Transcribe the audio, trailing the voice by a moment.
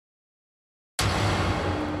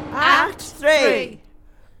3.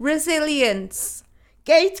 Resilience.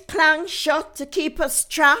 Gate clang shut to keep us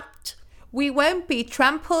trapped. We won't be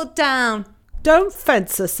trampled down. Don't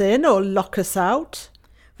fence us in or lock us out.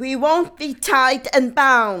 We won't be tied and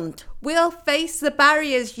bound. We'll face the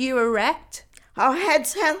barriers you erect. Our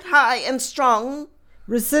heads held high and strong.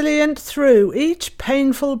 Resilient through each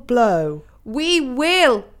painful blow. We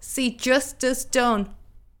will see justice done.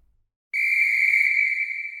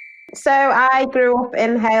 So I grew up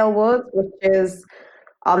in Halewood, which is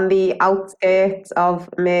on the outskirts of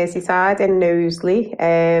Merseyside in Knowsley,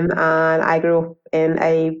 and I grew up in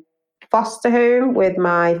a foster home with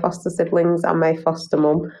my foster siblings and my foster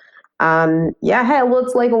mum. And yeah,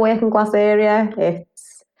 Halewood's like a working class area.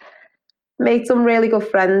 It's made some really good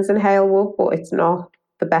friends in Halewood, but it's not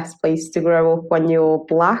the best place to grow up when you're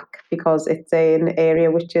black, because it's an area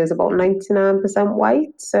which is about 99%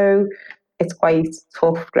 white. So it's quite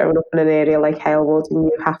tough growing up in an area like Halewood, and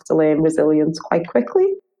you have to learn resilience quite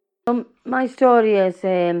quickly. My story is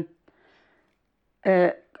I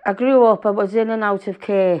grew up, I was in and out of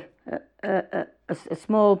care a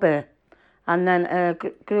small bit, and then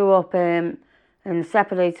grew up in a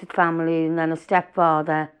separated family, and then a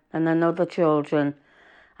stepfather and then other children.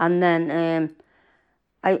 And then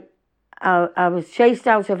I was chased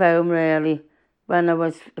out of home really when I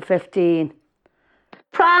was 15.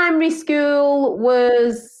 Primary school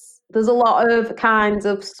there's a lot of kinds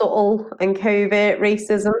of subtle and covert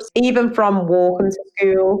racism. Even from walking to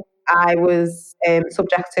school, I was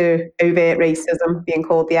subject to overt racism, being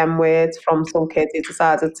called the M word from some kids who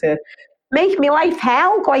decided to make me life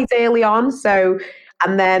hell quite early on. So,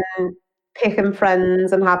 and then picking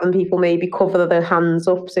friends and having people maybe cover their hands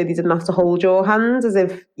up so they didn't have to hold your hand, as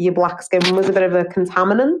if your black skin was a bit of a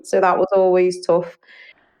contaminant. So that was always tough.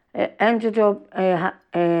 I ended up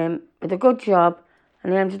with a good job,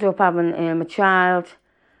 and I ended up having a child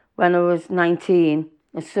when I was 19,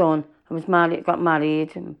 a son. I was married, got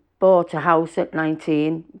married, and bought a house at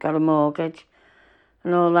 19, got a mortgage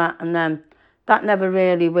and all that. And then that never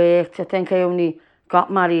really worked. I think I only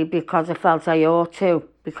got married because I felt I ought to,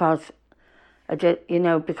 because I did,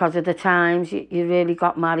 because of the times. You really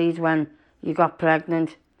got married when you got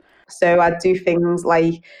pregnant. So I'd do things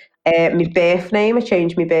like my birth name. I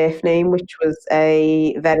changed my birth name, which was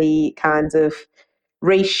a very kind of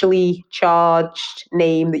racially charged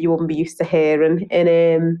name that you wouldn't be used to hearing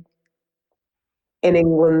in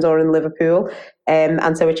England or in Liverpool.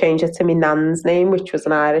 And so I changed it to my nan's name, which was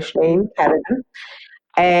an Irish name, Kerrigan.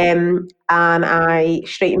 And I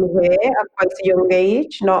straightened my hair at quite a young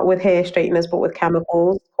age, not with hair straighteners, but with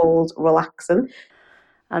chemicals called relaxin.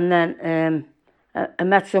 And then I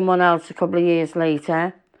met someone else a couple of years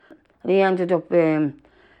later, and he ended up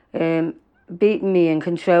beating me and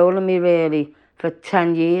controlling me really for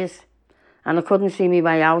 10 years. And I couldn't see my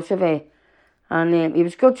way out of it. And he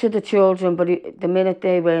was good to the children, but the minute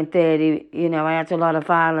they weren't there, I had a lot of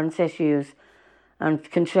violence issues and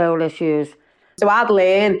control issues. So I'd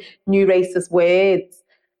learn new racist words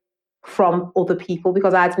from other people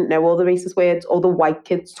because I didn't know all the racist words. Other white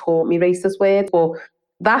kids taught me racist words, but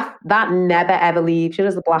that never ever leaves you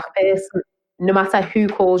as a black person. No matter who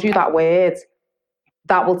calls you that word,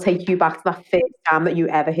 that will take you back to that first time that you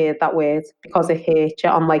ever heard that word, because it hurt you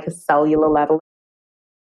on like a cellular level.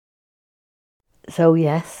 So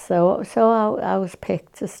yes, so I was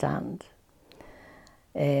picked to stand.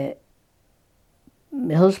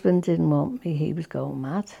 My husband didn't want me, he was going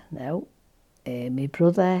mad, no. My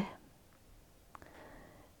brother,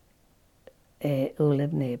 who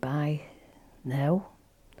lived nearby, no.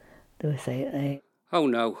 They were saying, oh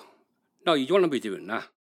no, you don't want to be doing that.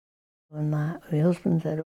 And that, my husband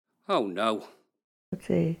said, oh no.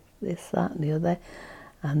 See, this, that and the other.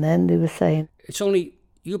 And then they were saying, it's only,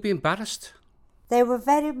 you'll be embarrassed. They were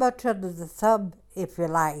very much under the thumb, if you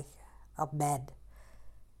like, of men.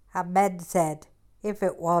 And men said, if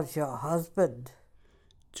it was your husband.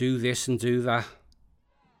 Do this and do that.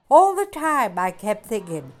 All the time I kept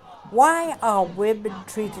thinking, why are women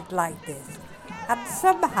treated like this? And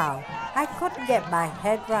somehow I couldn't get my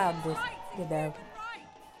head round it,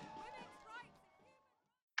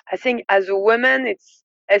 I think as a woman, it's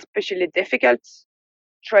especially difficult.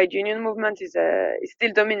 Trade union movement is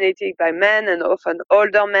still dominated by men, and often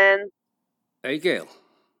older men. Hey, Gail.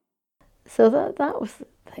 So that was the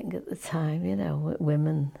thing at the time,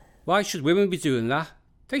 women. Why should women be doing that?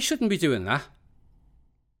 They shouldn't be doing that.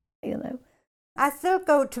 I still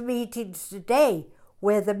go to meetings today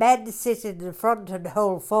where the men sit in the front and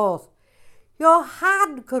hold forth. Your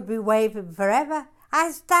hand could be waving forever.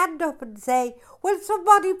 I stand up and say, will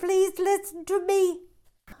somebody please listen to me?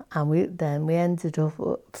 and we ended up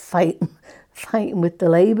fighting with the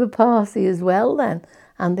Labour Party as well then,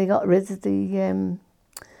 and they got rid of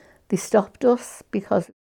they stopped us because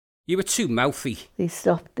You were too mouthy. they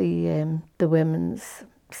stopped the women's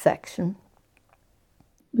section.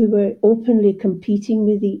 We were openly competing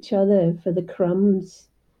with each other for the crumbs.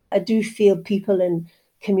 I do feel people in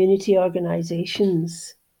community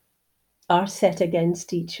organisations are set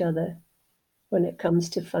against each other when it comes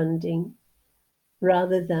to funding,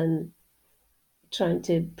 rather than trying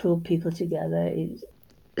to pull people together.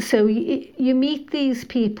 So you meet these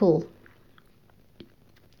people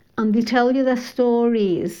and they tell you their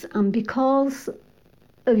stories, and because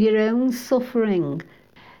of your own suffering,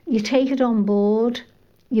 you take it on board.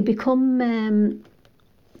 You become,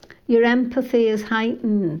 your empathy is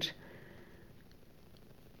heightened.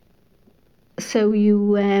 So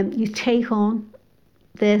you take on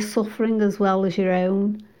their suffering as well as your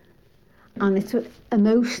own. And it's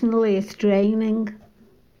emotionally, it's draining.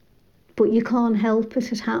 But you can't help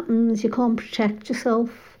it, it happens. You can't protect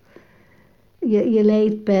yourself. You're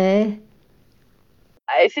laid bare.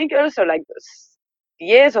 I think also like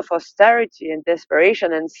years of austerity and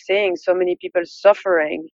desperation and seeing so many people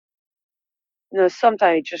suffering,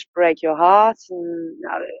 sometimes it just break your heart. And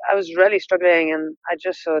I was really struggling, and I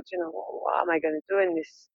just thought, what am I going to do in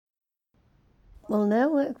this? Well,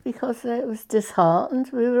 no, because it was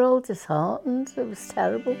disheartened. We were all disheartened. It was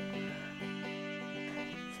terrible.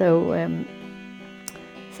 So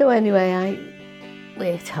anyway, I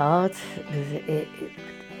worked hard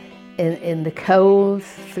in the cold,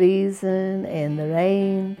 freezing, in the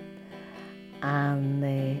rain, and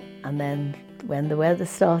then when the weather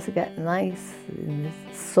started getting nice,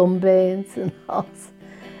 sunburnt and hot,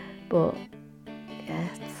 but yeah,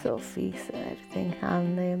 so feast and everything,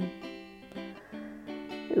 and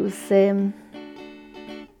it was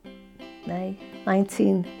May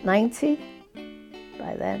 1990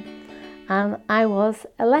 by then, and I was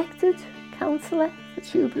elected councillor for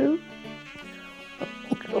Tuebrew. I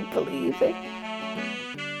couldn't believe it.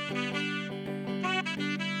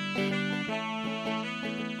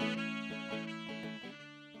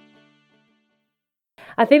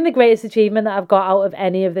 I think the greatest achievement that I've got out of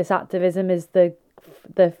any of this activism is the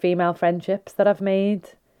female friendships that I've made,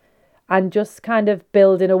 and just kind of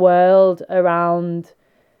building a world around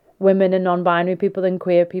women and non-binary people and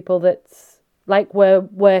queer people that's like we're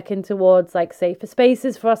working towards like safer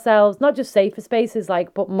spaces for ourselves, not just safer spaces,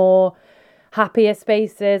 like, but more happier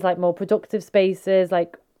spaces, like more productive spaces,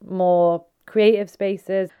 like more creative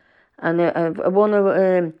spaces. And I've won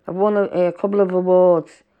a couple of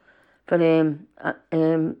awards for like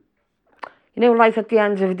at the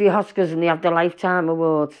end of the Oscars and they have the Lifetime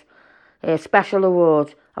Awards, special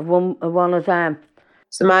awards. I've won one of them.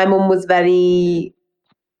 So my mum was very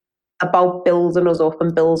about building us up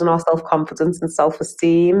and building our self-confidence and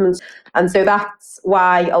self-esteem. And so that's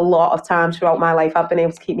why a lot of times throughout my life I've been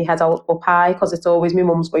able to keep my head up high, because it's always my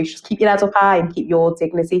mum's voice, just keep your head up high and keep your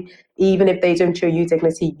dignity. Even if they don't show you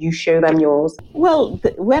dignity, you show them yours. Well,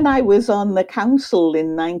 when I was on the council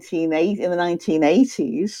in the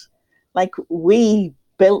 1980s, like we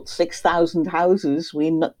built 6,000 houses,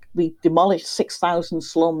 we demolished 6,000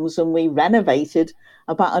 slums, and we renovated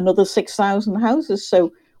about another 6,000 houses.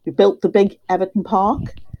 So we built the big Everton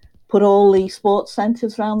Park, put all the sports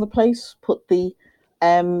centres around the place, put the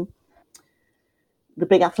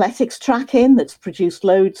big athletics track in that's produced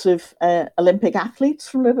loads of Olympic athletes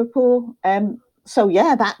from Liverpool. So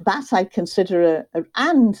yeah, that I consider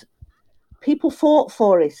and people fought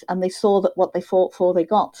for it, and they saw that what they fought for, they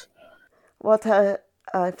got. What I've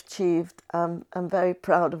achieved, I'm very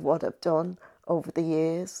proud of what I've done over the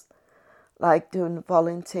years, like doing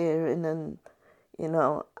volunteering, and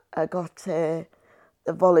I got the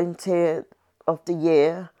Volunteer of the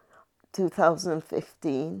Year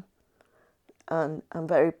 2015, and I'm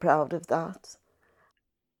very proud of that.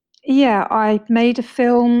 Yeah, I made a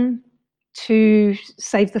film to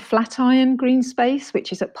save the Flatiron Green Space,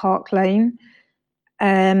 which is at Park Lane.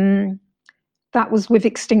 That was with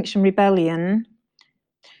Extinction Rebellion.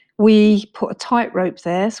 We put a tightrope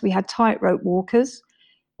there, so we had tightrope walkers.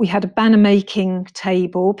 We had a banner making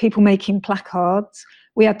table, people making placards.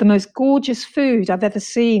 We had the most gorgeous food I've ever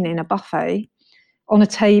seen in a buffet on a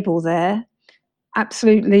table there.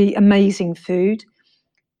 Absolutely amazing food.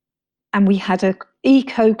 And we had an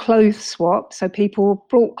eco clothes swap, so people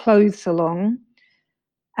brought clothes along.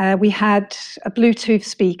 We had a Bluetooth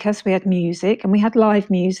speaker, so we had music, and we had live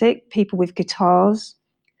music, people with guitars.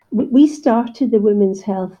 We started the Women's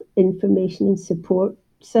Health Information and Support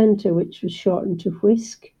Centre, which was shortened to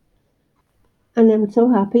WHISC. And I'm so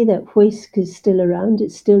happy that WHISC is still around.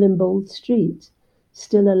 It's still in Bold Street.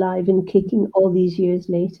 still alive and kicking all these years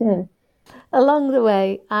later. Along the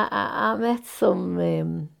way, I met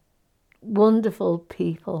some wonderful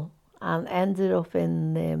people and ended up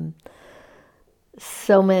in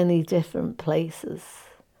so many different places.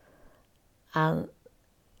 And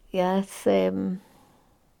yeah, it's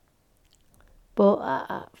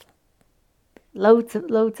but loads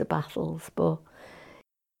of battles, but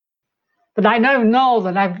I now know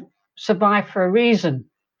that I've survived for a reason.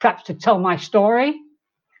 Perhaps to tell my story,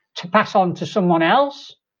 to pass on to someone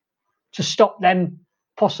else, to stop them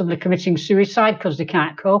possibly committing suicide because they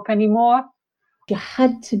can't cope anymore. You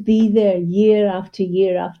had to be there year after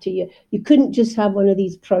year after year. You couldn't just have one of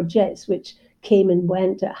these projects which came and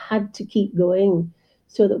went. It had to keep going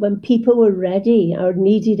so that when people were ready or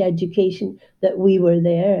needed education, that we were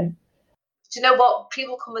there. Do you know what?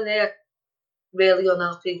 People come in here really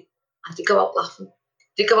unhappy and they go out laughing.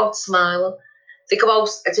 They go out smiling. They go out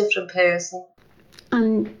a different person.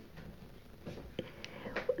 And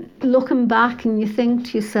looking back, and you think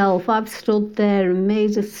to yourself, I've stood there and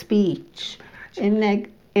made a speech in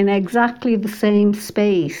exactly the same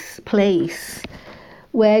place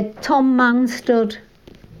where Tom Mann stood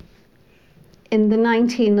in the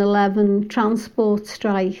 1911 transport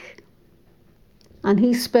strike, and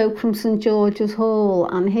he spoke from St George's Hall,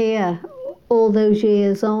 and here, all those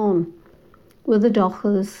years on, with the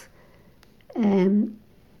dockers,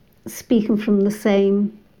 speaking from the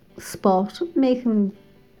same spot, making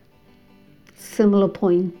similar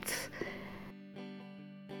points.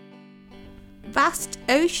 Vast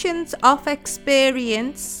oceans of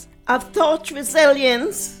experience, of thought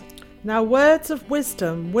resilience. Now words of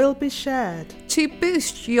wisdom will be shared to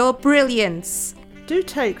boost your brilliance. Do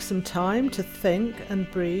take some time to think and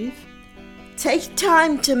breathe. Take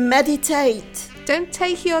time to meditate. Don't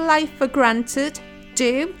take your life for granted.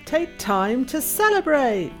 Do take time to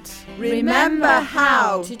celebrate. Remember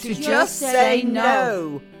how to just say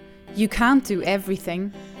no. You can't do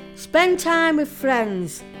everything. Spend time with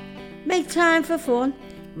friends. Make time for fun.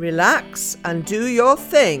 Relax and do your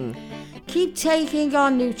thing. Keep taking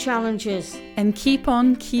on new challenges. And keep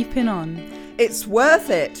on keeping on. It's worth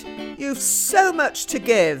it. You've so much to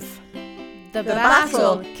give. The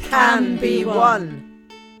battle can be won.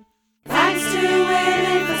 Thanks to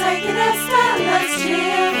Willie for taking